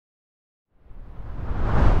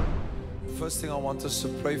first thing I want us to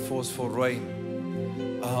pray for is for rain.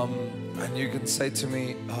 And you can say to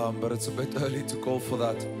me, but it's a bit early to call for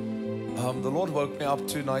that. The Lord woke me up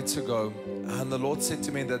 2 nights ago, and the Lord said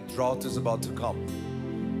to me that drought is about to come.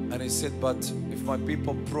 And He said, but if my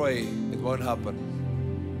people pray, it won't happen.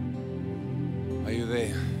 Are you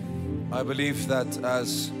there? I believe that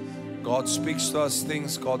as God speaks to us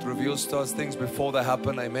things, God reveals to us things before they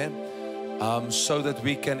happen, amen, so that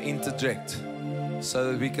we can interject,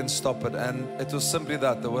 so that we can stop it. And it was simply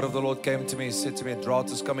that. The word of the Lord came to me. He said to me, a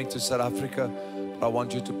drought is coming to South Africa, but I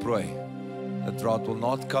want you to pray. The drought will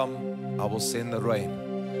not come. I will send the rain.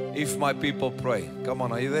 If my people pray. Come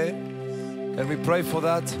on, are you there? Can we pray for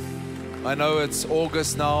that? I know it's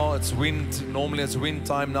August now. It's wind. Normally it's wind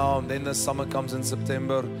time now. And then the summer comes in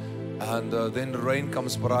September. And then the rain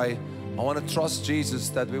comes. But I want to trust Jesus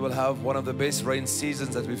that we will have one of the best rain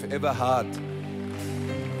seasons that we've ever had.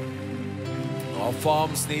 Our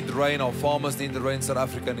farms need rain. Our farmers need the rain. South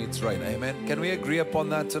Africa needs rain. Amen. Can we agree upon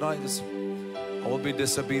that tonight? I will be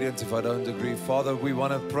disobedient if I don't agree. Father, we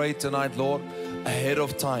want to pray tonight, Lord, ahead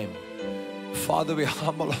of time. Father, we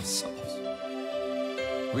humble ourselves.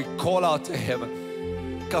 We call out to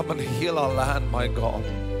heaven. Come and heal our land, my God.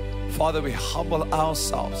 Father, we humble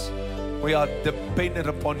ourselves. We are dependent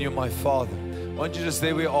upon you, my Father. Why don't you just,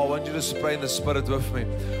 there we are, why don't you just pray in the Spirit with me?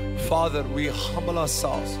 Father, we humble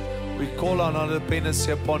ourselves. We call on our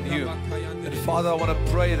dependency upon you. And Father, I want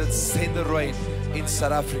to pray that send the rain in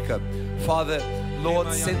South Africa. Father,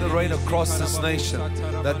 Lord, send the rain across this nation,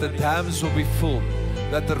 that the dams will be full,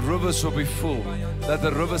 that the rivers will be full, that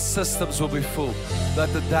the river systems will be full,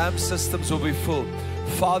 that the dam systems will be full.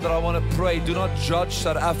 Father, I want to pray, do not judge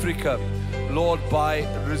South Africa, Lord, by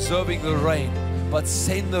reserving the rain, but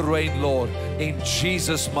send the rain, Lord, in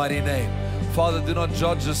Jesus' mighty name. Father, do not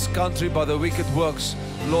judge this country by the wicked works,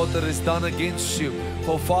 Lord, that is done against you.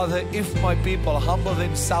 For Father, if my people humble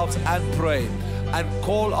themselves and pray, and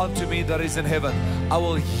call unto me that is in heaven, I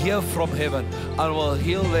will hear from heaven and will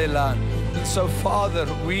heal their land. And so, Father,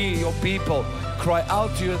 we, your people, cry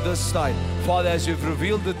out to you in this night, Father, as you've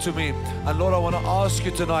revealed it to me. And Lord, I want to ask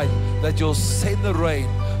you tonight that you'll send the rain,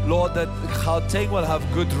 Lord, that Gauteng will have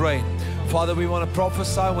good rain. Father, we want to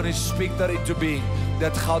prophesy when you speak that into being,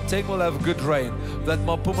 that Gauteng will have good rain, that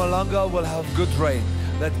Mpumalanga will have good rain,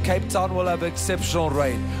 that Cape Town will have exceptional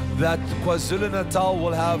rain, that KwaZulu-Natal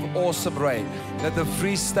will have awesome rain, that the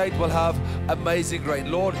Free State will have amazing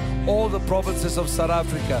rain. Lord, all the provinces of South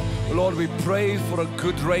Africa, Lord, we pray for a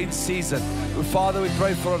good rain season. Father, we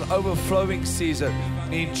pray for an overflowing season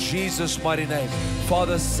in Jesus' mighty name.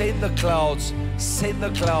 Father, send the clouds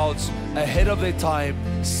ahead of their time.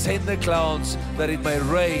 Send the clouds that it may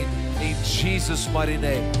rain in Jesus' mighty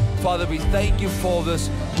name. Father, we thank you for this.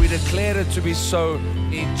 We declare it to be so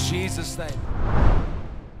in Jesus' name.